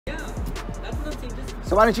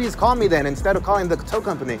So why don't you just call me then instead of calling the tow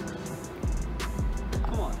company?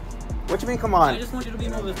 Come on. What you mean, come on? I just want you to be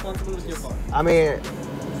more responsible with your car. I mean...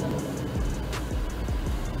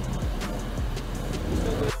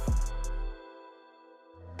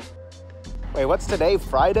 Wait, what's today?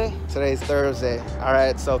 Friday? Today's Thursday. All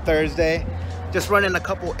right, so Thursday. Just running a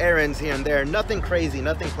couple errands here and there. Nothing crazy,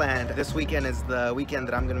 nothing planned. This weekend is the weekend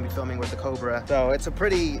that I'm gonna be filming with the Cobra. So it's a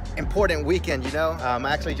pretty important weekend, you know? I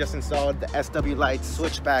actually just installed the SW lights,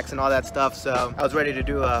 switchbacks, and all that stuff. So I was ready to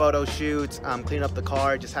do a photo shoot, clean up the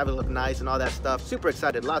car, just have it look nice and all that stuff. Super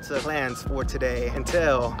excited, lots of plans for today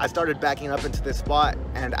until I started backing up into this spot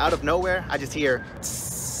and out of nowhere, I just hear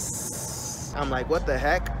I'm like, what the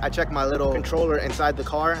heck? I check my little controller inside the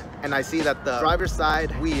car and I see that the driver's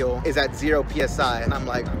side wheel is at 0 PSI. And I'm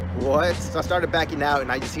like, what? So I started backing out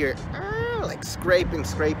and I just hear like scraping,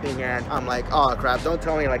 and I'm like, oh crap, don't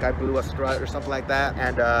tell me like I blew a strut or something like that.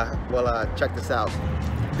 And well, check this out.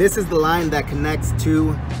 This is the line that connects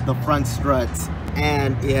to the front struts.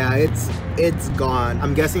 And yeah, it's gone.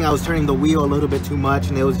 I'm guessing I was turning the wheel a little bit too much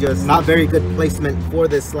and it was just not very good placement for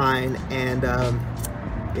this line. And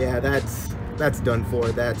yeah, that's done for.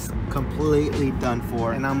 That's completely done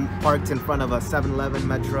for. And I'm parked in front of a 7-Eleven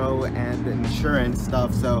Metro and insurance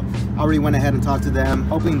stuff. So I already went ahead and talked to them,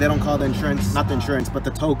 hoping they don't call the insurance, not the insurance, but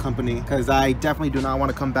the tow company, because I definitely do not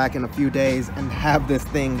want to come back in a few days and have this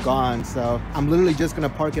thing gone. So I'm literally just gonna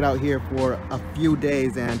park it out here for a few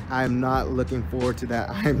days and I'm not looking forward to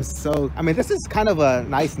that. I mean, this is kind of a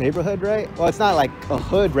nice neighborhood, right? Well, it's not like a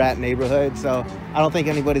hood rat neighborhood, so I don't think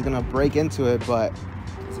anybody's gonna break into it, but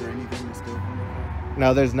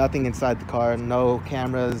no, there's nothing inside the car. No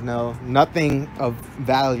cameras, nothing of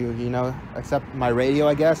value, you know, except my radio,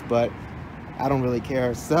 I guess, but I don't really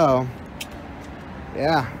care. So,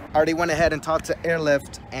 yeah. I already went ahead and talked to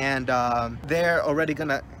Airlift and they're already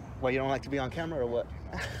gonna... Well, you don't like to be on camera or what?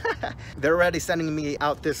 They're already sending me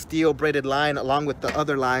out this steel braided line along with the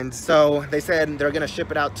other lines. So they said they're gonna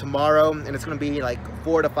ship it out tomorrow and it's gonna be like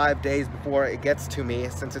 4 to 5 days before it gets to me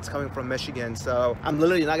since it's coming from Michigan. So I'm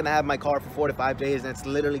literally not gonna have my car for 4 to 5 days and it's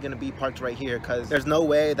literally gonna be parked right here because there's no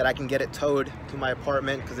way that I can get it towed to my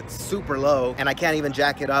apartment because it's super low and I can't even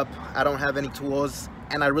jack it up. I don't have any tools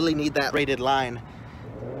and I really need that braided line.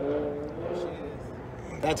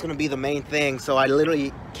 That's gonna be the main thing, so I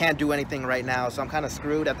literally can't do anything right now, so I'm kind of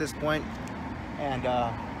screwed at this point. And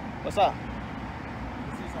what's up?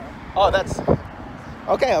 Oh, that's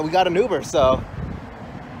okay. We got an Uber, so.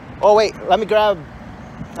 Oh wait, let me grab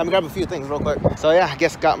a few things real quick. So yeah, I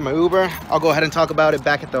guess got my Uber. I'll go ahead and talk about it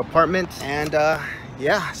back at the apartment. And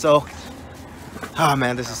yeah, so oh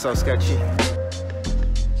man, this is so sketchy.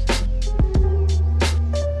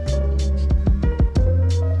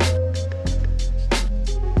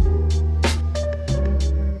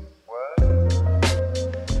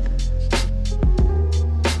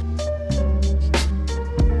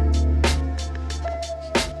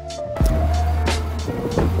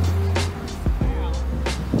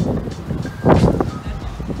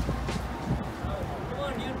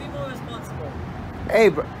 Hey,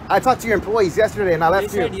 bro, I talked to your employees yesterday and I left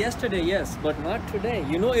you. They said yesterday, yes, but not today.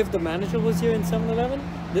 You know, if the manager was here in 7-Eleven,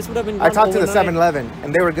 this would have been done I talked overnight. to the 7-Eleven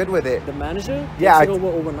and they were good with it. The manager? Yeah. Takes it over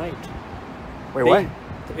overnight. Wait, what?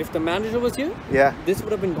 If the manager was here, yeah, this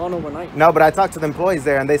would have been gone overnight. No, but I talked to the employees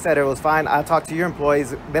there and they said it was fine. I talked to your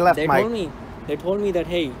employees. They left They told me that,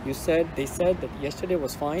 hey, they said that yesterday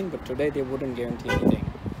was fine, but today they wouldn't guarantee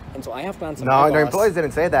anything. And so I have to answer my boss. No, their employees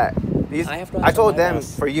didn't say that. I told them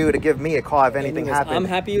for you to give me a call if anything happened. I'm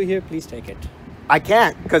happy you're here. Please take it. I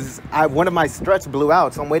can't because one of my struts blew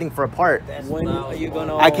out, so I'm waiting for a part. When are you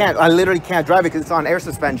gonna? I can't. I literally can't drive it because it's on air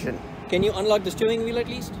suspension. Can you unlock the steering wheel at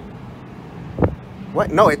least?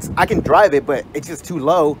 What? No, I can drive it, but it's just too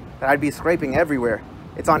low that I'd be scraping everywhere.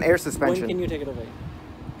 It's on air suspension. When can you take it away?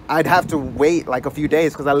 I'd have to wait like a few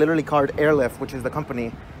days because I literally called Airlift, which is the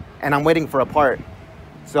company, and I'm waiting for a part.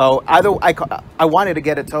 So either I wanted to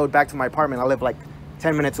get it towed back to my apartment. I live like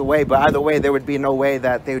 10 minutes away, but either way, there would be no way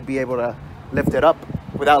that they would be able to lift it up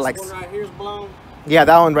without like. This one right here's blown. Yeah,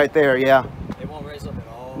 that one right there. Yeah. It won't raise up at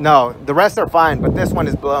all. No, the rest are fine, but this one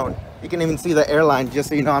is blown. You can even see the airline, just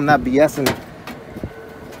so you know I'm not BSing.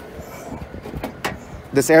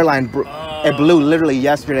 This airline, it blew literally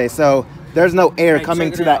yesterday, so there's no air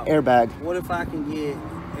coming to that airbag. What if I can get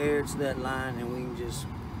air to that line and we can just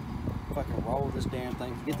fucking roll this damn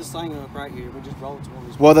thing? Get this thing up right here. We just roll it to one of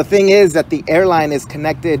these. Well, the thing is that the airline is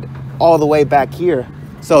connected all the way back here.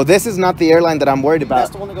 So this is not the airline that I'm worried about.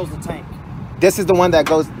 That's the one that goes to the tank. This is the one that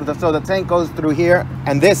goes, so the tank goes through here,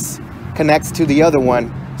 and this connects to the other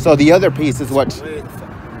one. So the other piece is what,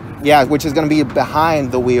 yeah, which is going to be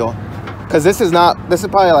behind the wheel. Because this is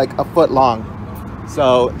probably like a foot long.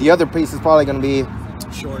 So the other piece is probably going to be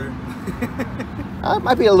Shorter. it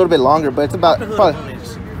might be a little bit longer, but it's probably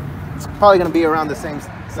going to be around the same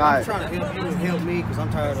size. I'm trying to help me because I'm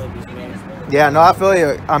tired of this, man. Yeah, no, I feel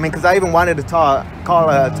you. I mean, because I even wanted to call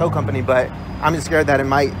a tow company, but I'm just scared that it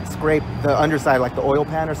might scrape the underside, like the oil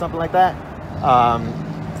pan or something like that.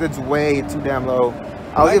 'Cause it's way too damn low.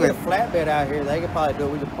 I was If I even. get a flatbed out here, they could probably do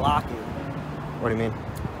it. We could block it. What do you mean?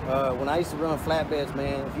 When I used to run flatbeds,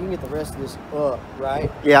 man, if you can get the rest of this up,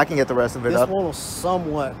 right? Yeah, I can get the rest of it This up. one will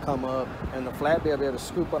somewhat come up, and the flatbed will be able to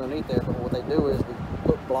scoop underneath there. But what they do is they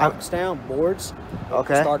put blocks down, boards.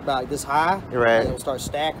 Okay. Start about this high. You're right. And they'll start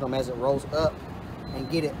stacking them as it rolls up, and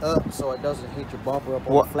get it up so it doesn't hit your bumper up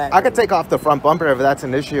on Well, the flatbed. I could take off the front bumper if that's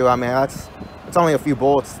an issue. I mean, it's only a few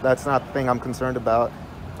bolts. That's not the thing I'm concerned about.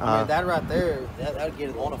 I mean, that right there, that would get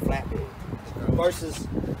it on a flatbed versus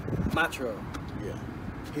my truck. Yeah.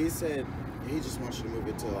 He said he just wants you to move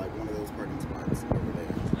it to like one of those parking spots over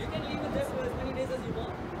there. You can leave it there for as many days as you want.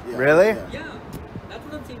 Yeah, Really? Yeah. Yeah, that's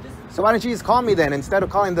what I'm saying. Just So why don't you just call me then instead of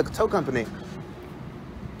calling the tow company?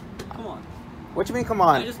 come on. What you mean, come I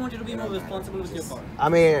on? just want you to be more responsible with your car. I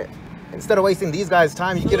mean, instead of wasting these guys'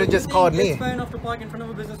 time, you could have just called me. It's fair enough to park in front of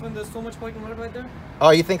a business when there's so much parking right there. Oh,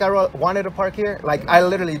 you think I wanted to park here? Like, I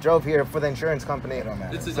literally drove here for the insurance company.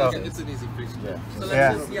 It's an easy fix. Yeah. So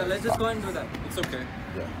Yeah. let's just go ahead and do that. It's okay.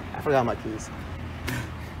 I forgot my keys.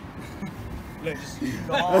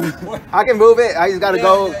 I can move it. I just gotta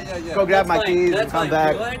go grab That's my fine. keys That's and come fine.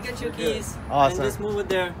 back. Go ahead and get your keys Awesome. and just move it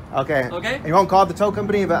there. Okay. Okay. You won't call the tow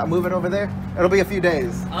company if I move it over there? It'll be a few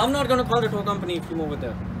days. I'm not gonna call the tow company if you move it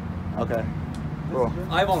there. Okay. Cool.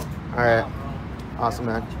 I won't. All right. Awesome,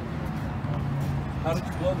 man. How did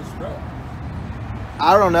you blow the strut?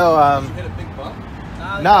 I don't know. Did you hit a big bump?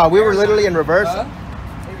 No, we were literally in reverse.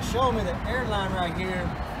 He was showing me the airline right here.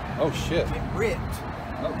 Oh shit. It ripped.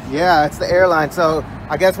 Yeah, it's the airline. So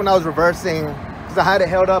I guess when I was reversing, because I had it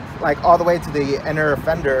held up like all the way to the inner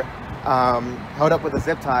fender, held up with a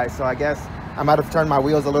zip tie. So I guess I might have turned my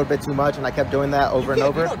wheels a little bit too much, and I kept doing that over and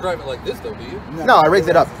over. You don't drive it like this though, do you? No, I raised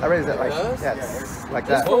it up. I raised it like does? yes, like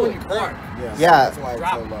This that. one when you park. Yeah. That's why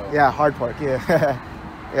it's so low. Yeah, hard park. Yeah.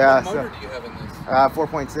 Yeah. What motor do you have in this?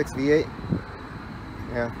 4.6 V8.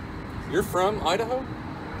 Yeah. You're from Idaho?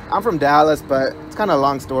 I'm from Dallas, but it's kind of a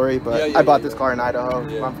long story. But Yeah, I bought this car in Idaho.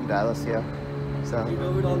 Yeah. I'm from Dallas. Yeah. So You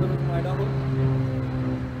drove it all the way from Idaho?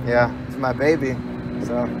 yeah, it's my baby.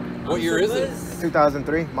 So What year is it?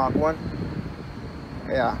 2003 Mach 1.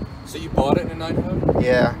 Yeah. So you bought it in Idaho?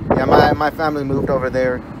 Yeah. Yeah. My family moved over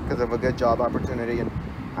there because of a good job opportunity, and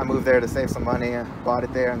I moved there to save some money. I bought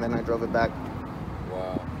it there, and then I drove it back.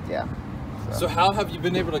 Wow. Yeah. So how have you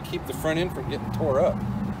been able to keep the front end from getting tore up?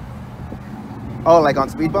 Oh, like on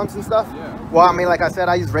speed bumps and stuff? Yeah. Well, I mean, like I said,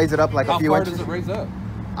 I just raised it up like How a few far inches. does it raise up?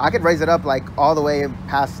 I could raise it up like all the way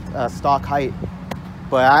past stock height,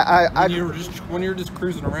 but When you're just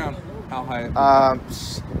cruising around, how high?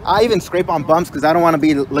 I even scrape on bumps because I don't want to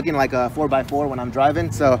be looking like a 4x4 when I'm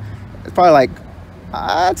driving. So it's probably like,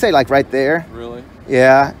 I'd say like right there. Really?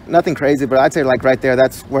 Yeah, nothing crazy, but I'd say like right there.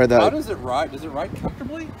 That's where the. How does it ride? Does it ride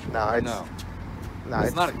comfortably? No, it's No. no,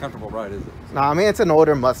 It's not a comfortable ride, is it? No, I mean it's an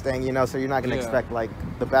older Mustang, you know, so you're not gonna Yeah. expect like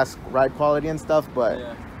the best ride quality and stuff. But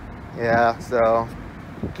Yeah. yeah, so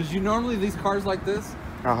Because you normally these cars like this,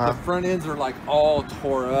 uh-huh. the front ends are like all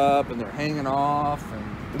tore up and they're hanging off,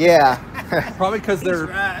 and Yeah, probably because they're.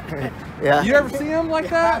 yeah, You ever see them like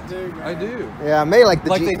that? do, I do. yeah. Maybe like the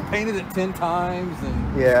Like G. they painted it 10 times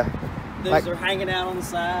and. Yeah, Those are hanging out on the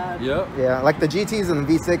side. Yep. yeah. Like the GTs and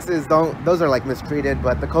the V6s, those are like mistreated,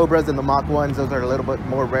 but the Cobras and the Mach 1s, those are a little bit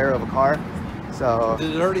more rare of a car. So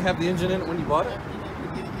Did it already have the engine in it when you bought it?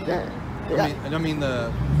 yeah, yeah. I mean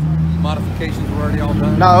the modifications were already all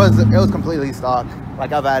done. No, it was completely stock.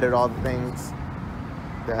 Like I've added all the things.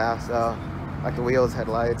 Yeah, so like the wheels,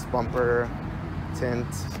 headlights, bumper, tint.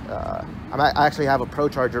 I actually have a Pro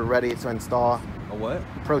Charger ready to install. A what?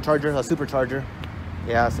 Pro Charger, a supercharger.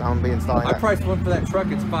 Yeah, so I'm gonna be installing I that. priced one for that truck.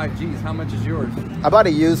 It's 5 Gs. How much is yours? I bought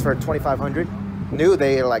it used for $2,500. New,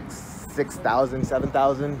 they are like 6,000,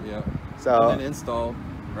 7,000. Yep. So And then installed,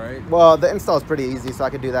 right? well, the install is pretty easy, so I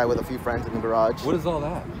could do that with a few friends in the garage. What is all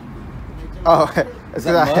that? Oh, it's Is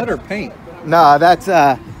that mud or paint? No, that's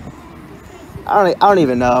I don't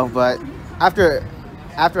even know. But after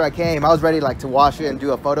I came, I was ready like to wash it and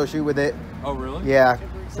do a photo shoot with it. Oh, really? Yeah.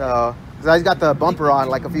 So 'cause I just got the bumper on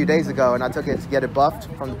like a few days ago, and I took it to get it buffed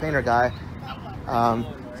from the painter guy. So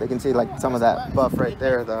you can see like some of that buff right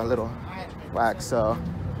there, the little wax. So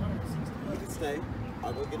You can stay.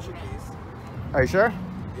 I'll go get your keys. are you sure?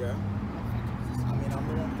 Yeah. I mean, I'm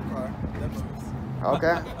the one with the car. That moves.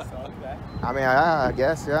 Okay. So, right? I mean, I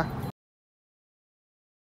guess, yeah.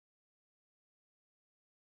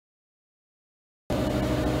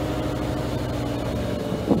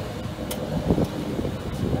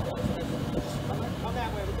 Come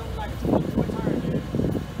that way. We're doing like a turn here.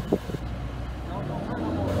 Don't turn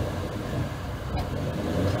no more. Right there.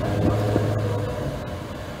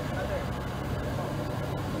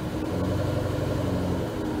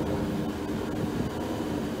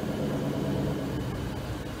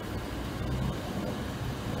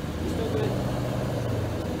 Still good.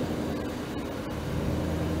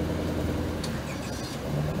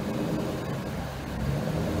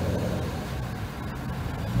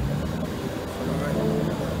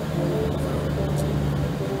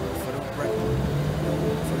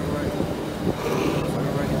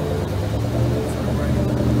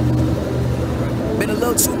 Been a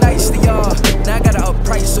little too nice to y'all. Now I gotta up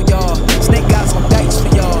price for y'all. Snake eyes on dice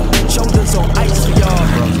for y'all. Shoulders on ice for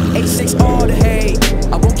y'all. 8-6 all the hate.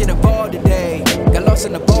 I won't get involved today. Got lost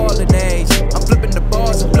in the ball of days. I'm flipping the